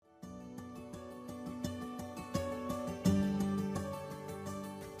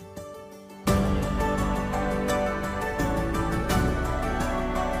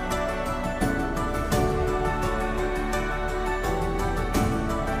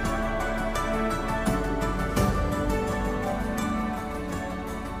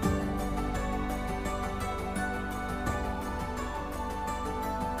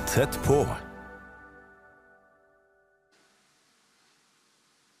Tett på.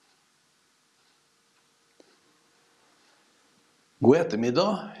 God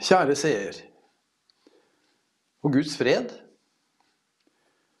ettermiddag, kjære seer, og Guds fred.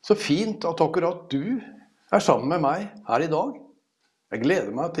 Så fint at akkurat du er sammen med meg her i dag. Jeg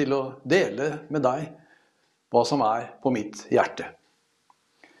gleder meg til å dele med deg hva som er på mitt hjerte.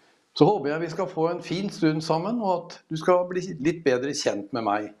 Så håper jeg vi skal få en fin stund sammen, og at du skal bli litt bedre kjent med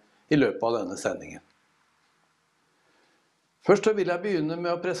meg i løpet av denne sendingen. Først så vil jeg begynne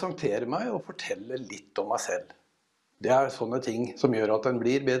med å presentere meg og fortelle litt om meg selv. Det er sånne ting som gjør at en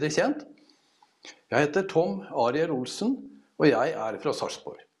blir bedre kjent. Jeg heter Ariel Olsen, og jeg er fra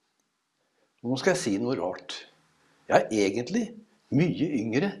Sarpsborg. Nå skal jeg si noe rart. Jeg er egentlig mye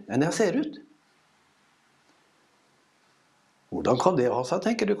yngre enn jeg ser ut. Hvordan kan det ha seg,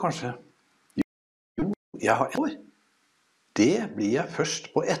 tenker du kanskje? Jo, jeg har 1 år. Det blir jeg først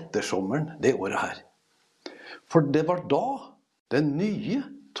på ettersommeren det året her. For det var da den nye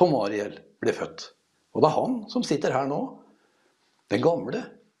Ariel ble født. Og det er han som sitter her nå. Den gamle,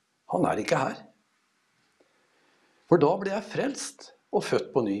 han er ikke her. For da ble jeg frelst og født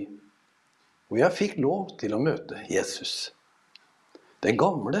på ny. Og jeg fikk lov til å møte Jesus. Den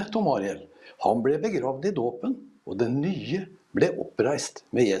gamle Ariel, han ble begravd i dåpen, og den nye ble oppreist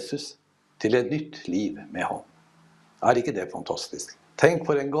med Jesus til et nytt liv med ham. Er ikke det fantastisk? Tenk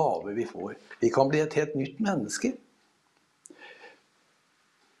for en gave vi får. Vi kan bli et helt nytt menneske.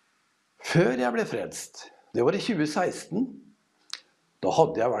 Før jeg ble frelst, det var i 2016, da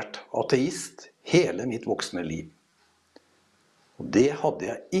hadde jeg vært ateist hele mitt voksne liv. Og det hadde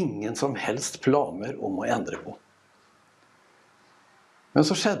jeg ingen som helst planer om å endre på. Men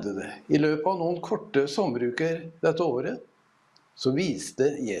så skjedde det. I løpet av noen korte sommeruker dette året, så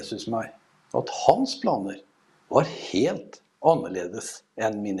viste Jesus meg at hans planer var helt annerledes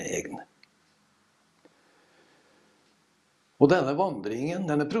enn mine egne. Og denne vandringen,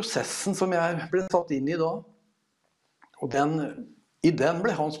 denne prosessen som jeg ble satt inn i da, og i den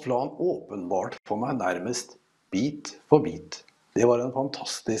ble hans plan åpenbart for meg nærmest bit for bit. Det var en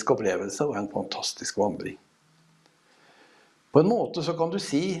fantastisk opplevelse og en fantastisk vandring. På en måte så kan du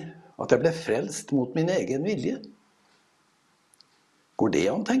si at jeg ble frelst mot min egen vilje. Går det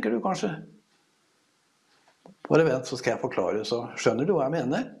an, tenker du kanskje? Bare vent, så skal jeg forklare, så skjønner du hva jeg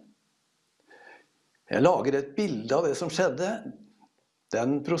mener. Jeg lager et bilde av det som skjedde.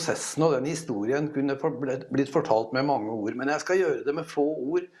 Den prosessen og den historien kunne blitt fortalt med mange ord, men jeg skal gjøre det med få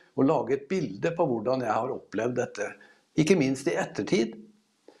ord og lage et bilde på hvordan jeg har opplevd dette, ikke minst i ettertid.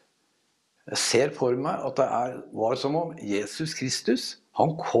 Jeg ser for meg at det var som om Jesus Kristus,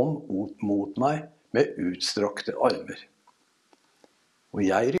 han kom mot meg med utstrakte armer. Og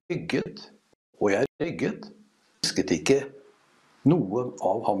jeg rygget, husket ikke noe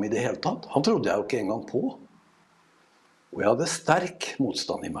av ham i det hele tatt. Han trodde jeg jo ikke engang på. Og jeg hadde sterk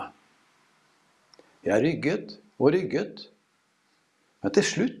motstand i meg. Jeg rygget og rygget. Men til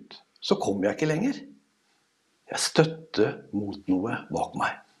slutt så kom jeg ikke lenger. Jeg støtte mot noe bak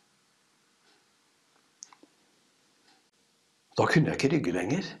meg. Da kunne jeg ikke rygge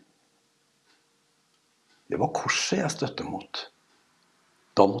lenger. Det var korset jeg støtte mot.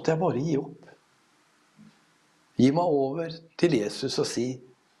 Da måtte jeg bare gi opp. Gi meg over til Jesus og si,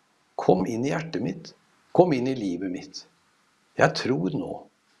 kom inn i hjertet mitt, kom inn i livet mitt. Jeg tror nå.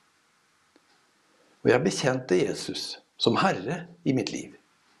 Og jeg bekjente Jesus som Herre i mitt liv.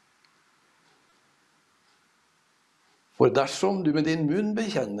 For dersom du med din munn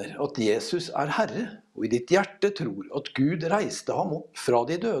bekjenner at Jesus er Herre, og i ditt hjerte tror at Gud reiste ham opp fra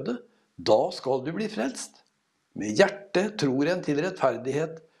de døde, da skal du bli frelst. Med hjertet tror en til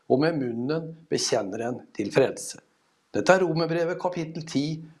rettferdighet, og med munnen bekjenner en til frelse. Dette er Romerbrevet kapittel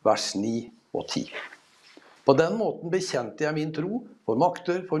 10, vers 9 og 10. På den måten bekjente jeg min tro for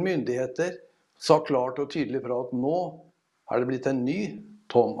makter, for myndigheter, sa klart og tydelig fra at nå er det blitt en ny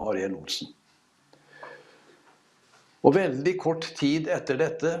Ariel Olsen. Og veldig kort tid etter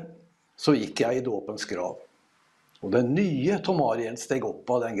dette, så gikk jeg i dåpens grav. Og den nye Ariel steg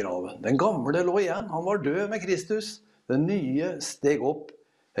opp av den graven. Den gamle lå igjen, han var død med Kristus. Den nye steg opp,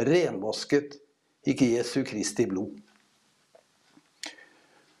 renvasket, ikke Jesu Kristi blod.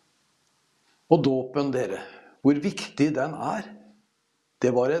 Og dåpen, dere, hvor viktig den er,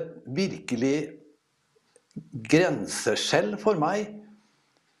 det var et virkelig grenseskjell for meg.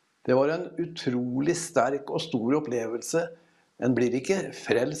 Det var en utrolig sterk og stor opplevelse. En blir ikke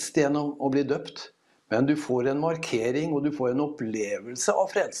frelst gjennom å bli døpt, men du får en markering og du får en opplevelse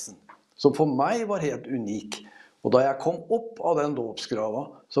av frelsen, som for meg var helt unik. Og da jeg kom opp av den dåpsgrava,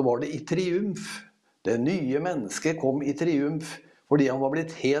 så var det i triumf. Det nye mennesket kom i triumf, fordi han var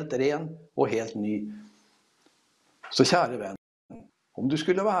blitt helt ren og helt ny. Så kjære venn, om du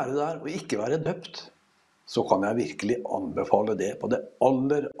skulle være der og ikke være døpt, så kan jeg virkelig anbefale det på det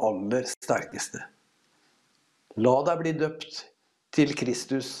aller, aller sterkeste. La deg bli døpt til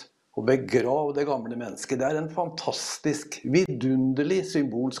Kristus og begrav det gamle mennesket. Det er en fantastisk, vidunderlig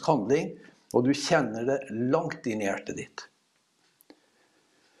symbolsk handling, og du kjenner det langt inn i hjertet ditt.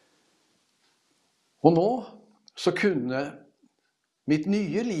 Og nå så kunne mitt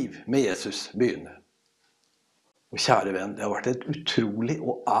nye liv med Jesus begynne. Og kjære venn, det har vært et utrolig,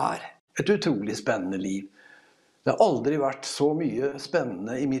 og er et utrolig spennende liv. Det har aldri vært så mye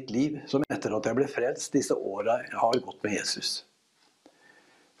spennende i mitt liv som etter at jeg ble frelst disse årene jeg har gått med Jesus.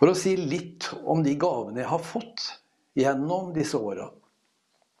 For å si litt om de gavene jeg har fått gjennom disse årene.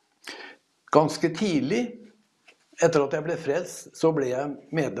 Ganske tidlig, etter at jeg ble frelst, så ble jeg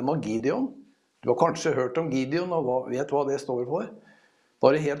medlem av Gideon. Du har kanskje hørt om Gideon og vet hva det står for.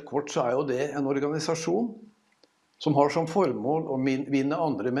 Bare helt kort så er jo det en organisasjon som har som formål å vinne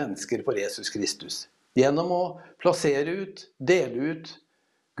andre mennesker for Jesus Kristus. Gjennom å plassere ut, dele ut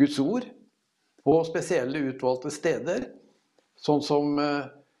Guds ord på spesielle utvalgte steder, sånn som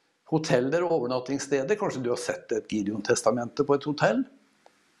hoteller og overnattingssteder. Kanskje du har sett et Gideon-testamente på et hotell.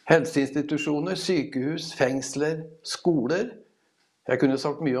 Helseinstitusjoner, sykehus, fengsler, skoler. Jeg kunne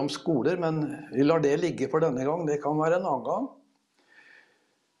sagt mye om skoler, men vi lar det ligge for denne gang. Det kan være en annen gang.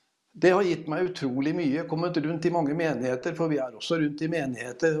 Det har gitt meg utrolig mye. Kommet rundt i mange menigheter, for vi er også rundt i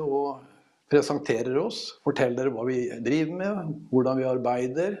menigheter og presenterer oss, forteller hva vi driver med, hvordan vi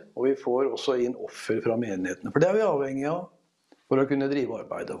arbeider, og vi får også inn offer fra menighetene. For det er vi avhengig av for å kunne drive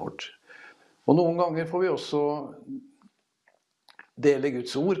arbeidet vårt. Og noen ganger får vi også dele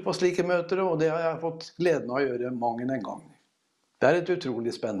Guds ord på slike møter, og det har jeg fått gleden av å gjøre mange en gang. Det er et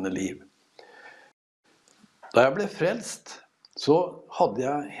utrolig spennende liv. Da jeg ble frelst, så hadde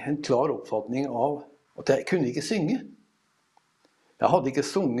jeg en klar oppfatning av at jeg kunne ikke synge. Jeg hadde ikke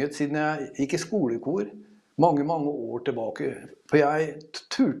sunget siden jeg gikk i skolekor mange, mange år tilbake. For jeg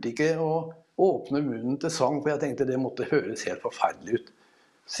turte ikke å åpne munnen til sang, for jeg tenkte det måtte høres helt forferdelig ut.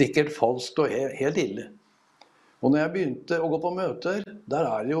 Sikkert falskt og helt ille. Og når jeg begynte å gå på møter, der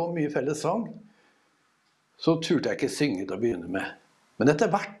er det jo mye felles sang, så turte jeg ikke synge til å begynne med. Men etter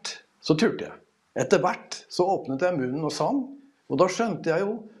hvert så turte jeg. Etter hvert så åpnet jeg munnen og sang, og da skjønte jeg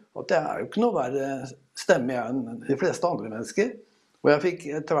jo at det er jo ikke noe verre stemme enn de fleste andre mennesker. Og jeg fikk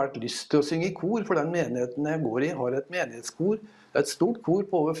etter hvert lyst til å synge i kor, for den menigheten jeg går i har et menighetskor. Det er et stort kor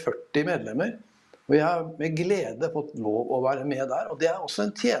på over 40 medlemmer, og jeg har med glede fått lov å være med der. Og det er også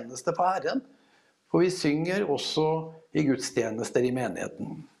en tjeneste for Herren, for vi synger også i gudstjenester i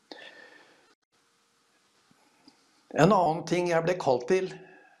menigheten. En annen ting jeg ble kalt til,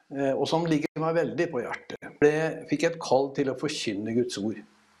 og som ligger meg veldig på hjertet, fikk et kall til å forkynne Guds ord.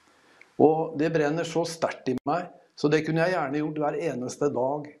 Og det brenner så sterkt i meg, så det kunne jeg gjerne gjort hver eneste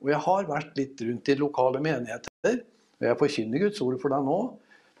dag. Og jeg har vært litt rundt i lokale menigheter, og jeg forkynner Guds ord for deg nå,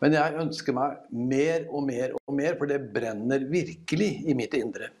 men jeg ønsker meg mer og mer og mer, for det brenner virkelig i mitt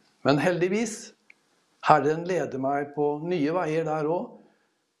indre. Men heldigvis, Herren leder meg på nye veier der også,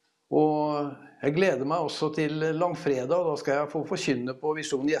 og jeg gleder meg også til langfredag. Da skal jeg få forkynne på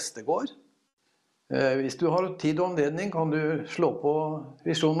Visjon Gjestegård. Hvis du har tid og anledning, kan du slå på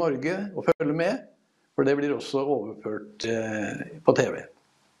Visjon Norge og følge med, for det blir også overført på TV.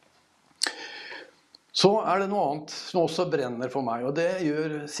 Så er det noe annet som også brenner for meg, og det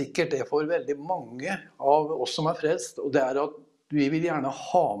gjør sikkert det for veldig mange av oss som er frelst, og det er at vi vil gjerne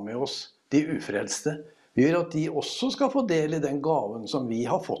ha med oss de ufrelste. Vi vil at de også skal få del i den gaven som vi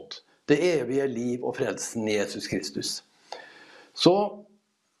har fått, det evige liv og frelsen i Jesus Kristus. Så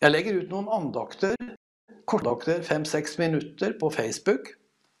jeg legger ut noen andakter, kortandakter, 5-6 minutter på Facebook.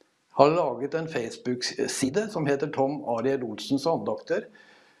 Har laget en Facebook-side som heter Ariel Olsens andakter.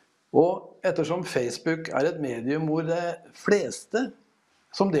 Og ettersom Facebook er et medium hvor de fleste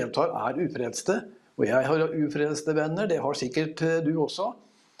som deltar er ufrelste, og jeg har ufrelste venner, det har sikkert du også,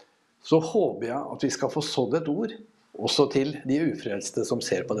 så håper jeg at vi skal få sådd et ord også til de ufrelste som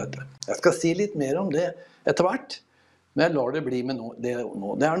ser på dette. Jeg skal si litt mer om det etter hvert, men jeg lar det bli med det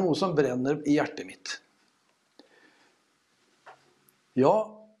nå. Det er noe som brenner i hjertet mitt. Ja,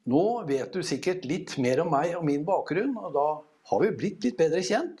 nå vet du sikkert litt mer om meg og min bakgrunn, og da har vi blitt litt bedre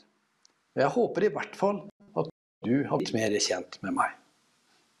kjent. Jeg håper i hvert fall at du har blitt mer kjent med meg.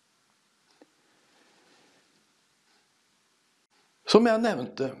 Som jeg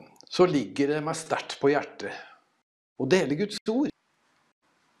nevnte, så ligger det meg sterkt på hjertet å dele Guds ord.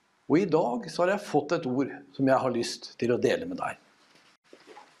 Og i dag så har jeg fått et ord som jeg har lyst til å dele med deg.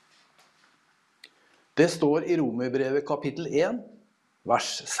 Det står i Romerbrevet kapittel 1, vers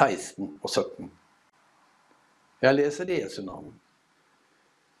 16 og 17. Jeg leser i Jesu navn.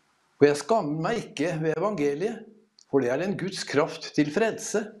 For jeg skammer meg ikke ved evangeliet, for det er en Guds kraft til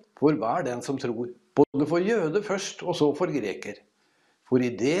frelse for hver den som tror, både for jøde først og så for greker. For i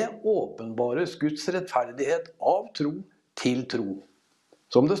det åpenbares Guds rettferdighet av tro til tro.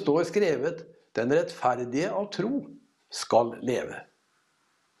 Som det står skrevet, den rettferdige av tro skal leve.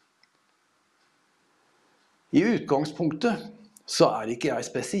 I utgangspunktet så er ikke jeg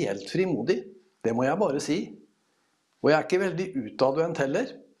spesielt frimodig, det må jeg bare si. Og jeg er ikke veldig utadvendt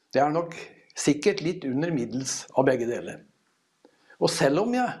heller. Det er nok sikkert litt under middels av begge deler. Og selv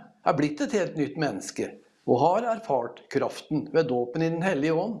om jeg er blitt et helt nytt menneske, og har erfart kraften ved dåpen i den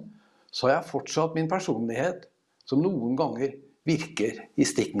hellige ånd, så har jeg fortsatt min personlighet, som noen ganger virker i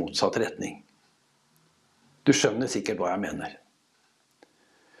stikk motsatt retning. Du skjønner sikkert hva jeg mener.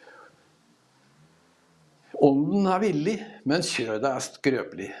 Ånden er villig, men kjødet er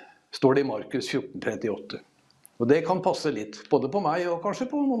skrøpelig, står det i Markus 14:38. Og det kan passe litt, både på meg og kanskje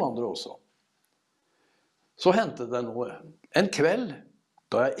på noen andre også. Så hendte det noe. En kveld,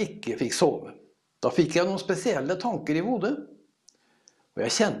 da jeg ikke fikk sove. Da fikk jeg noen spesielle tanker i hodet. Og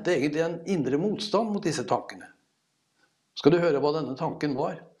jeg kjente egentlig en indre motstand mot disse tankene. Skal du høre hva denne tanken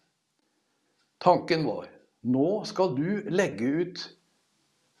var? Tanken var, nå skal du legge ut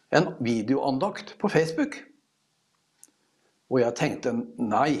en videoandakt på Facebook. Og jeg tenkte,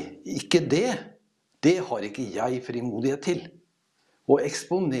 nei, ikke det. Det har ikke jeg frimodighet til. Å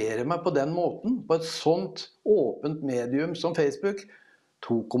eksponere meg på den måten, på et sånt åpent medium som Facebook,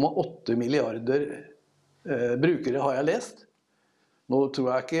 2,8 milliarder brukere har jeg lest. Nå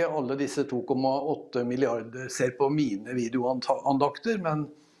tror jeg ikke alle disse 2,8 milliarder ser på mine videoandakter, men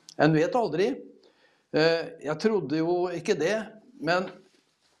en vet aldri. Jeg trodde jo ikke det, men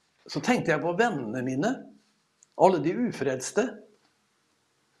så tenkte jeg på vennene mine, alle de ufrelste.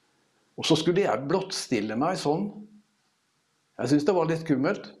 Og så skulle jeg blottstille meg sånn. Jeg synes det var litt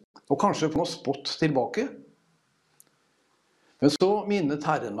skummelt, og kanskje få noe spott tilbake. Men så minnet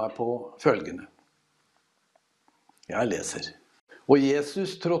Herren meg på følgende. Jeg leser. Og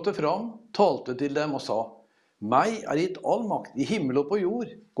Jesus trådte fram, talte til dem og sa, «Meg er gitt all makt i himmel og på jord.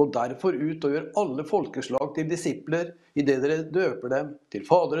 Gå derfor ut og gjør alle folkeslag til disipler, i det dere døper dem til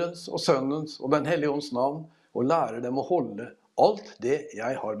Faderens og Sønnens og den hellige ånds navn, og lærer dem å holde alt det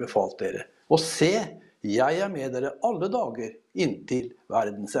jeg har befalt dere. Og se, jeg er med dere alle dager inntil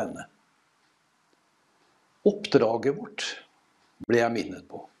verdens ende.» Oppdraget vårt ble jeg minnet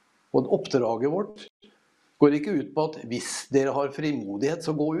på. Og oppdraget vårt går ikke ut på at hvis dere har frimodighet,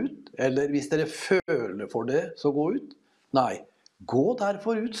 så gå ut. Eller hvis dere føler for det, så gå ut. Nei, gå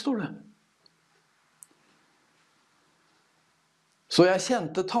derfor ut, står det. Så jeg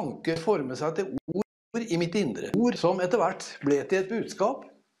kjente tanker forme seg til ord i mitt indre. Ord som etter hvert ble til et budskap.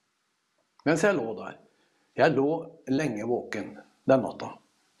 Mens jeg lå der. Jeg lå lenge våken den natta.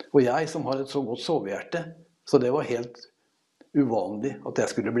 Og jeg som har et så godt sovehjerte, så det var helt uvanlig at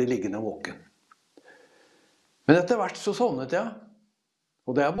jeg skulle bli liggende våken. Men etter hvert så sovnet jeg,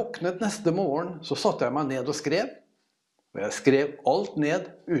 og da jeg våknet neste morgen, så satte jeg meg ned og skrev. Og jeg skrev alt ned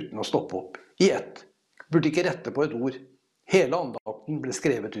uten å stoppe opp, i ett. Burde ikke rette på et ord. Hele andakten ble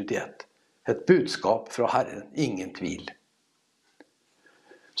skrevet ut i ett. Et budskap fra Herren, ingen tvil.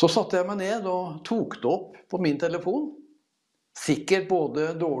 Så satte jeg meg ned og tok det opp på min telefon. Sikkert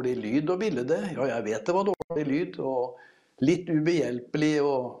både dårlig lyd og bilde. Ja, jeg vet det var dårlig lyd, og litt ubehjelpelig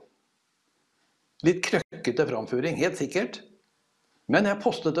og litt krøkkete framføring, helt sikkert. Men jeg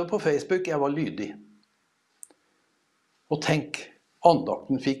postet det på Facebook, jeg var lydig. Og tenk,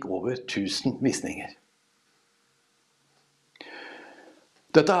 andakten fikk over 1000 visninger.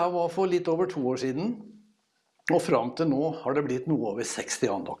 Dette her var for litt over 2 år siden, og frem til nå har det blitt noe over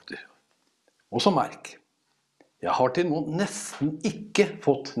 60 andakter. Og så merk, jeg har til nå nesten ikke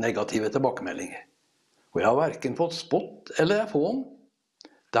fått negative tilbakemeldinger. Og jeg har hverken fått spott eller fån.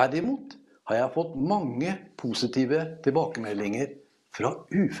 Derimot har jeg fått mange positive tilbakemeldinger fra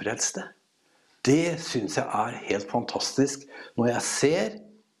ufrelste. Det synes jeg er helt fantastisk når jeg ser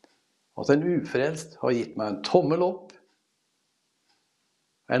at en ufrelst har gitt meg en tommel opp,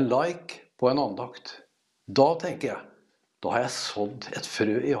 en like på en andakt. Da tenker jeg, da har jeg sådd et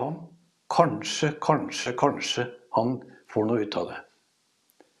frø i ham. Kanskje han får noe ut av det.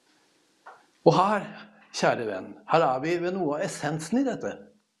 Og her, kjære venn, her er vi ved noe av essensen i dette.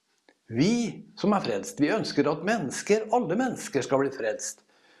 Vi som er frelst, vi ønsker at alle mennesker skal bli frelst,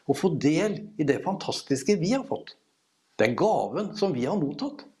 og få del i det fantastiske vi har fått. Den gaven som vi har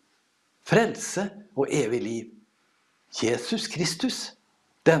mottatt. Frelse og evig liv. Jesus Kristus,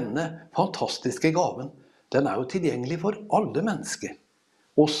 denne fantastiske gaven, den er jo tilgjengelig for alle mennesker.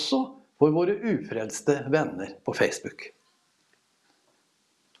 også for våre ufrelste venner på Facebook.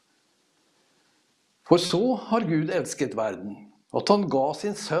 For så har Gud elsket verden, at han ga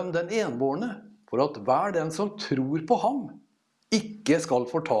sin sønn den enbårne, for at hver den som tror på ham, ikke skal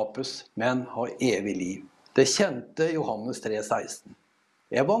fortapes, men ha evig liv. Det kjente Johannes 3,16.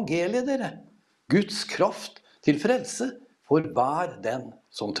 Evangeliet, dere, Guds kraft til frelse for hver den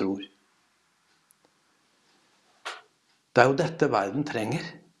som tror. Det jo dette verden trenger.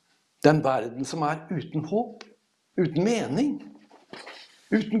 Den verden som uten håp, uten mening,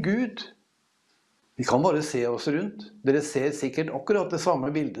 uten Gud. Vi kan bare se oss rundt. Dere ser sikkert akkurat det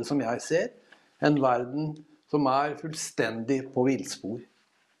samme bildet som jeg ser. En verden som fullstendig på villspor.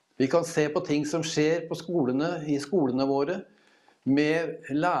 Vi kan se på ting som skjer på skolene, i skolene våre, med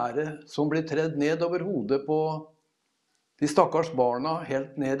lære som blir tredd ned over hodet på de stakkars barna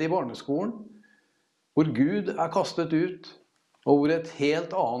helt ned i barneskolen, hvor Gud kastet ut, og hvor et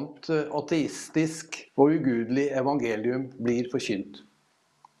helt annet ateistisk og ugudelig evangelium blir forkynt.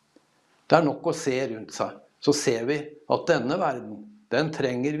 Det nok å se rundt seg, så ser vi at denne verden, den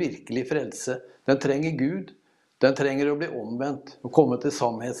trenger virkelig frelse, den trenger Gud, den trenger å bli omvendt og komme til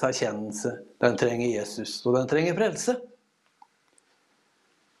sannhetserkjennelse, den trenger Jesus, og den trenger frelse.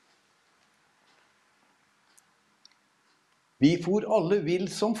 Vi for alle vill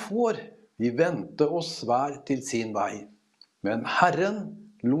som får, vi vendte oss hver til sin vei. Men Herren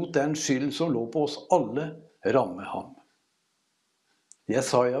lot den skyld som lå på oss alle ramme ham.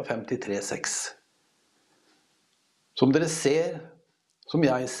 Jesaja 53,6. Som dere ser, som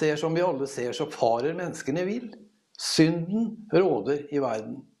jeg ser, som vi alle ser, så farer menneskene vill. Synden råder i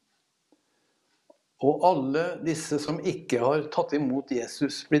verden. Og alle disse som ikke har tatt imot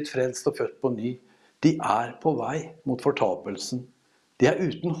Jesus, blitt frelst og født på ny, de på vei mot fortapelsen. De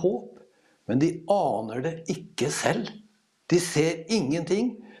uten håp, men de aner det ikke selv. De ser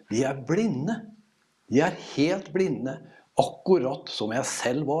ingenting, de blinde. De helt blinde, akkurat som jeg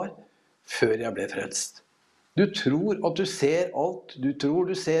selv var, før jeg ble frelst. Du tror at du ser alt, du tror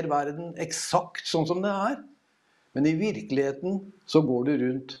du ser verden eksakt sånn som det men i virkeligheten så går du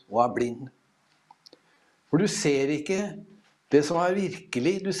rundt og blind. For du ser ikke det som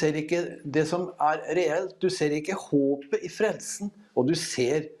virkelig, du ser ikke det som reelt, du ser ikke håpet i frelsen, og du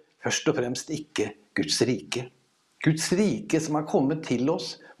ser først og fremst ikke Guds rike. Guds rike som kommet til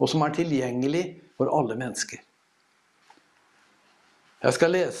oss, og som tilgjengelig for alle mennesker. Jeg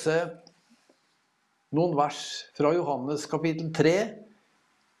skal lese noen vers fra Johannes kapittel 3.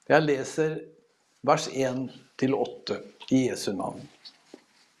 Jeg leser vers 1-8 i Jesu navn.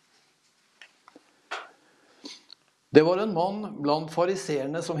 Det var en mann blant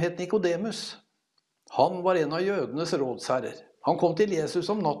fariserene som het Nikodemus. Han var en av jødenes rådsherrer. Han kom til Jesus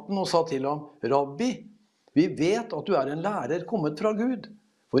om natten og sa til ham, «Rabbi, vi vet at du en lærer kommet fra Gud,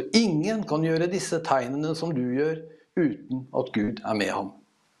 for ingen kan gjøre disse tegnene som du gjør, uten at Gud med ham.»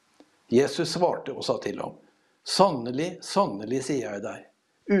 Jesus svarte og sa til ham, «Sannelig, sannelig sier jeg deg,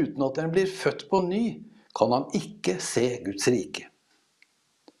 uten at den blir født på ny, kan han ikke se Guds rike.»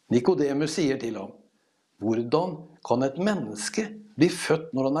 Nikodemus sier til ham, «Hvordan kan et menneske bli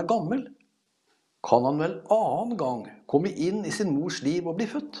født når han gammel? Kan han vel annen gang komme inn i sin mors liv og bli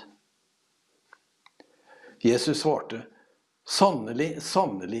født?» Jesus svarte, «Sannelig,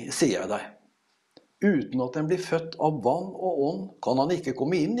 sannelig sier jeg deg, uten at den blir født av vann og ånd, kan han ikke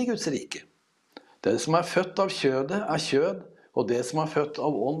komme inn i Guds rike. Det som født av kjødet kjød, og det som født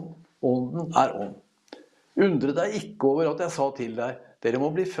av ånden ånd. Undre deg ikke over at jeg sa til deg, dere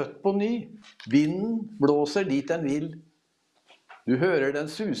må bli født på ny. Vinden blåser dit den vil. Du hører den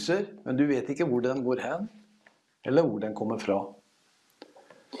suser, men du vet ikke hvor den går hen, eller hvor den kommer fra.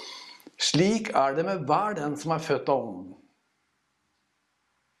 Slik det med hver den som født av ånden.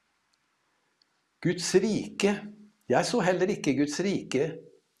 Guds rike, jeg så heller ikke Guds rike,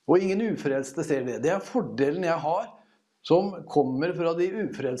 og ingen ufrelste ser det. Det fordelen jeg har, som kommer fra de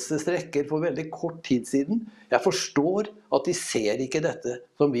ufrelste strekker for veldig kort tid siden. Jeg forstår at de ser ikke dette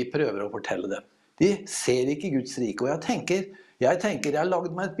som vi prøver å fortelle dem. De ser ikke Guds rike, og jeg tenker, jeg har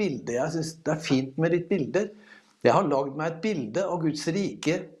laget meg et bilde, jeg synes det fint med litt bilder. Jeg har laget meg et bilde av Guds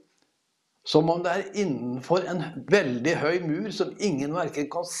rike, som om det innenfor en veldig høy mur, som ingen hverken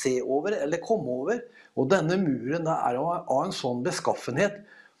kan se over eller komme over. Og denne muren av en sånn beskaffenhet,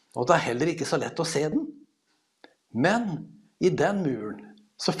 og det heller ikke så lett å se den. Men i den muren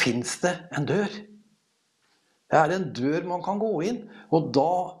så finnes det en dør. Det en dør man kan gå inn, og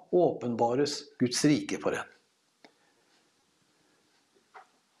da åpenbares Guds rike for en.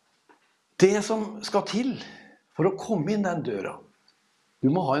 Det som skal til for å komme inn den døra, du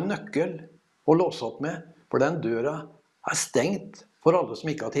må ha en nøkkel å låse opp med, for den døra stengt for alle som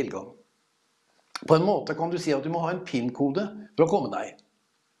ikke har tilgang. På en måte kan du si at du må ha en PIN-kode for å komme deg.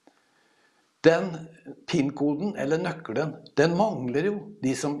 Den PIN-koden, eller nøkkelen, den mangler jo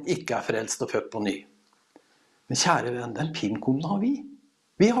de som ikke er frelst og født på ny. Men kjære venn, den PIN-koden har vi.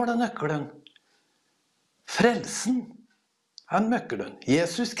 Vi har den nøkkelen. Frelsen er nøkkelen.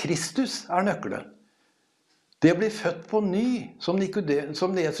 Jesus Kristus er nøkkelen. Det å bli født på ny, som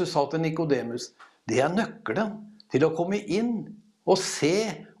Jesus sa til Nikodemus, det er nøkkelen til å komme inn og se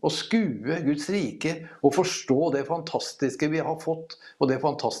og skue Guds rike og forstå det fantastiske vi har fått og det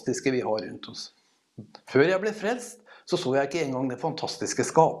fantastiske vi har rundt oss. Før jeg ble frelst, så jeg ikke engang det fantastiske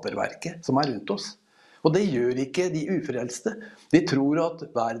skaperverket som er rundt oss. Og det gjør ikke de ufrelste. De tror at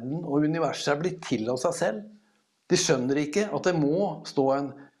verden og universet er blitt til av seg selv. De skjønner ikke at det må stå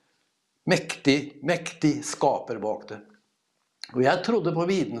en mektig skaper bak det. Og jeg trodde på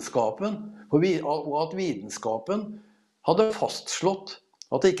vitenskapen, og at vitenskapen hadde fastslått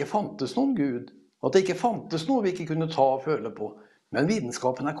at det ikke fantes noen Gud, at det ikke fantes noe vi ikke kunne ta og føle på. Men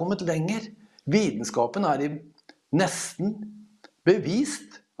vitenskapen er kommet lenger. Vitenskapen er nesten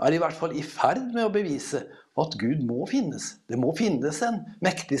bevist, er i hvert fall i ferd med å bevise at Gud må finnes. Det må finnes en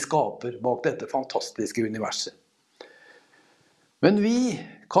mektig skaper bak dette fantastiske universet. Men vi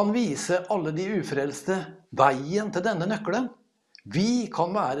kan vise alle de ufrelste veien til denne nøkkelen. Vi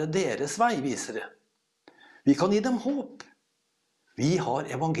kan være deres veivisere. Vi kan gi dem håp. Vi har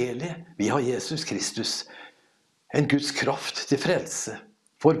evangeliet, vi har Jesus Kristus. En Guds kraft til frelse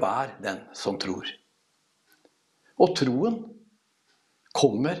for hver den som tror. Og troen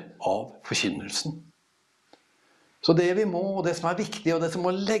kommer av forkynnelsen. Så det vi må, og det som er viktig, og det som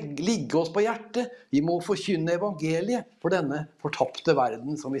må ligge oss på hjertet, vi må forkynne evangeliet for denne fortapte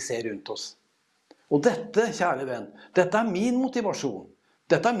verden som vi ser rundt oss. Og dette, kjære venn, dette er min motivasjon.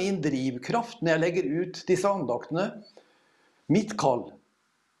 Dette er min drivkraft når jeg legger ut disse andaktene. Mitt kall,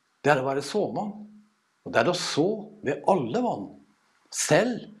 det er å være såmann. Og det er å så ved alle vann.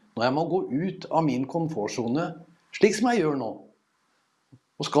 Selv når jeg må gå ut av min komfortzone, slik som jeg gjør nå.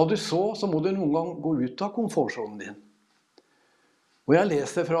 Og skal du så må du noen gang gå ut av komfortzonen din. Og jeg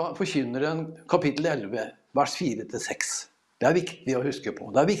leser fra Forkynneren kapittel 11, vers 4-6. Det er viktig å huske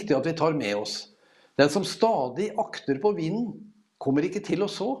på. Det er viktig at vi tar med oss. Den som stadig akter på vinden, kommer ikke til å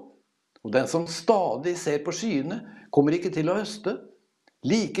så. Og den som stadig ser på skyene, kommer ikke til å høste.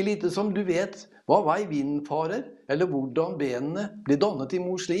 Like lite som du vet hva vei vinden farer, eller hvordan benene blir dannet i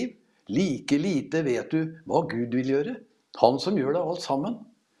mors liv, like lite vet du hva Gud vil gjøre. Han som gjør det alt sammen.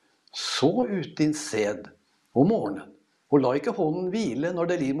 Så ut din sæd om morgenen, og la ikke hånden hvile når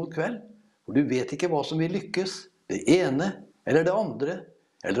det lir mot kveld, for du vet ikke hva som vil lykkes, det ene eller det andre,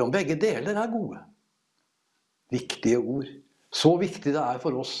 eller om begge deler er gode. Viktige ord. Så viktig det er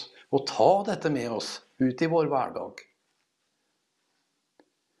for oss å ta dette med oss ut i vår hverdag.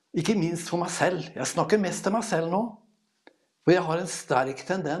 Ikke minst for meg selv. Jeg snakker mest til meg selv nå, for jeg har en sterk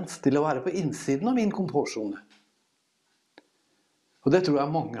tendens til å være på innsiden av min komfortzone. Og det tror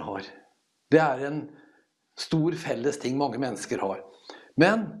jeg mange har. Det er en stor felles ting mange mennesker har.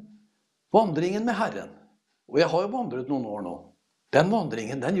 Men vandringen med Herren, og jeg har jo vandret noen år nå, den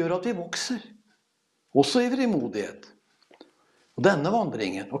vandringen, den gjør at vi vokser. Også i frimodighet. Og denne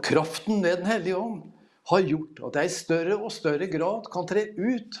vandringen, og kraften ved den hellige ånd, har gjort at jeg i større og større grad kan tre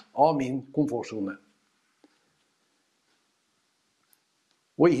ut av min komfortzone.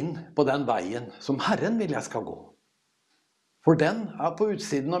 Og inn på den veien som Herren vil jeg skal gå. For den er på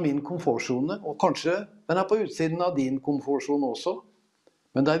utsiden av min komfortzone, og kanskje den er på utsiden av din komfortzone også.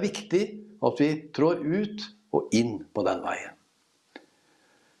 Men det er viktig at vi trår ut og inn på den veien.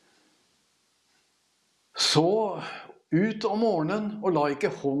 Så ut om morgenen, og la ikke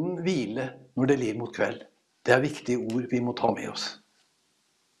hånden hvile når det lir mot kveld. Det er viktige ord vi må ta med oss.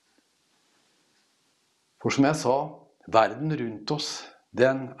 For som jeg sa, verden rundt oss,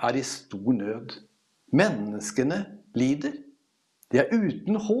 den er i stor nød. Menneskene lider. De er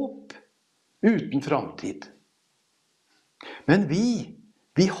uten håp, uten framtid. Men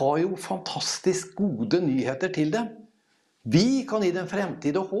vi har jo fantastisk gode nyheter til dem. Vi kan gi dem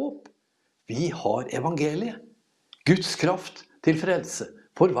fremtid og håp. Vi har evangeliet. Guds kraft til frelse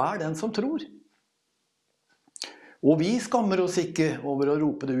for hver den som tror. Og vi skammer oss ikke over å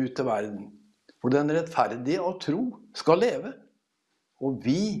rope det ut til verden. For den rettferdige av tro skal leve. Og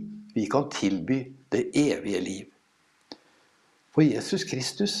vi kan tilby det evige liv. For Jesus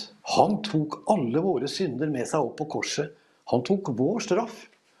Kristus, han tok alle våre synder med seg opp på korset. Han tok vår straff.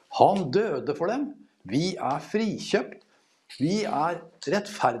 Han døde for dem. Vi er frikjøpt. Vi er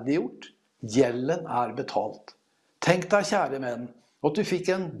rettferdiggjort. Gjelden er betalt. Tenk deg, kjære menn, at du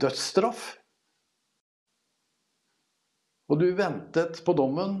fikk en dødsstraff. og du ventet på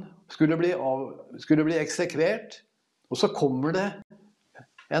dommen, skulle bli eksekvert, og så kommer det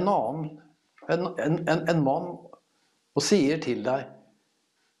en mann og sier til deg,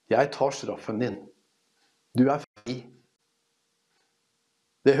 jeg tar straffen din, du er fri.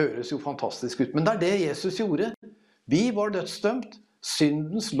 Det høres jo fantastisk ut, men det er det Jesus gjorde. Vi var dødsdømt,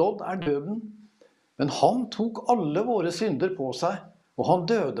 syndens lodd er døden, men han tok alle våre synder på seg, og han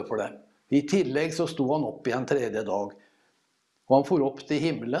døde for dem. I tillegg så sto han opp igjen tredje dag, og han for opp til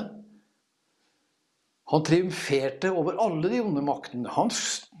himmelen. Han triumferte over alle de onde maktene. Han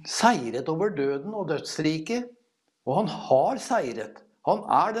seiret over døden og dødsriket, og han har seiret. Han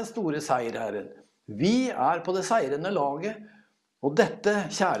er den store seierherren. Vi er på det seirende laget, og dette,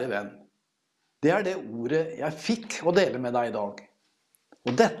 kjære venn, det er det ordet jeg fikk å dele med deg i dag.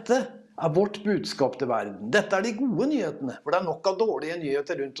 Og dette er vårt budskap til verden. Dette er de gode nyhetene, for det er nok av dårlige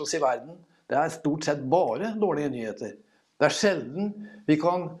nyheter rundt oss i verden. Det er stort sett bare dårlige nyheter. Det er sjelden vi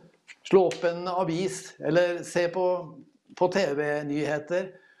kan slå opp en avis eller se på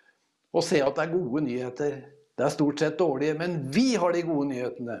TV-nyheter og se at det er gode nyheter. Det er stort sett dårlige, men vi har de gode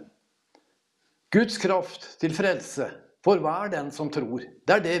nyhetene. Guds kraft til frelse for hver den som tror.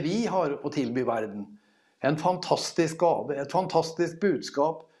 Det er det vi har å tilby verden. En fantastisk gave, et fantastisk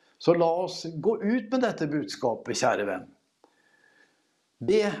budskap. Så la oss gå ut med dette budskapet, kjære venn.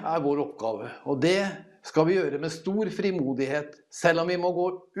 Det er vår oppgave, og det skal vi gjøre med stor frimodighet, selv om vi må gå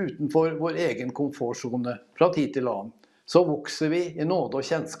utenfor vår egen komfortzone fra tid til annen. Så vokser vi i nåde og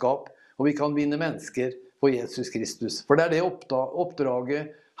kjennskap, og vi kan vinne mennesker for Jesus Kristus. For det er det oppdraget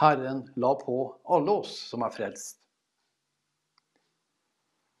Herren la på alle oss som er frelst.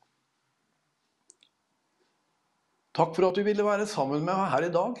 Takk for at du ville være sammen med meg her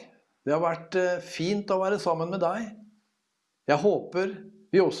i dag. Det har vært fint å være sammen med deg. Jeg håper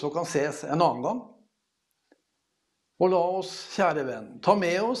vi også kan ses en annen gang. Og la oss, kjære venn, ta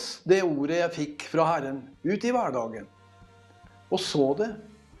med oss det ordet jeg fikk fra Herren ut i hverdagen, og så det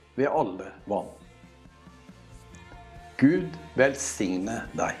ved alle vann. Gud velsigne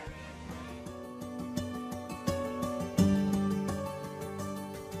deg.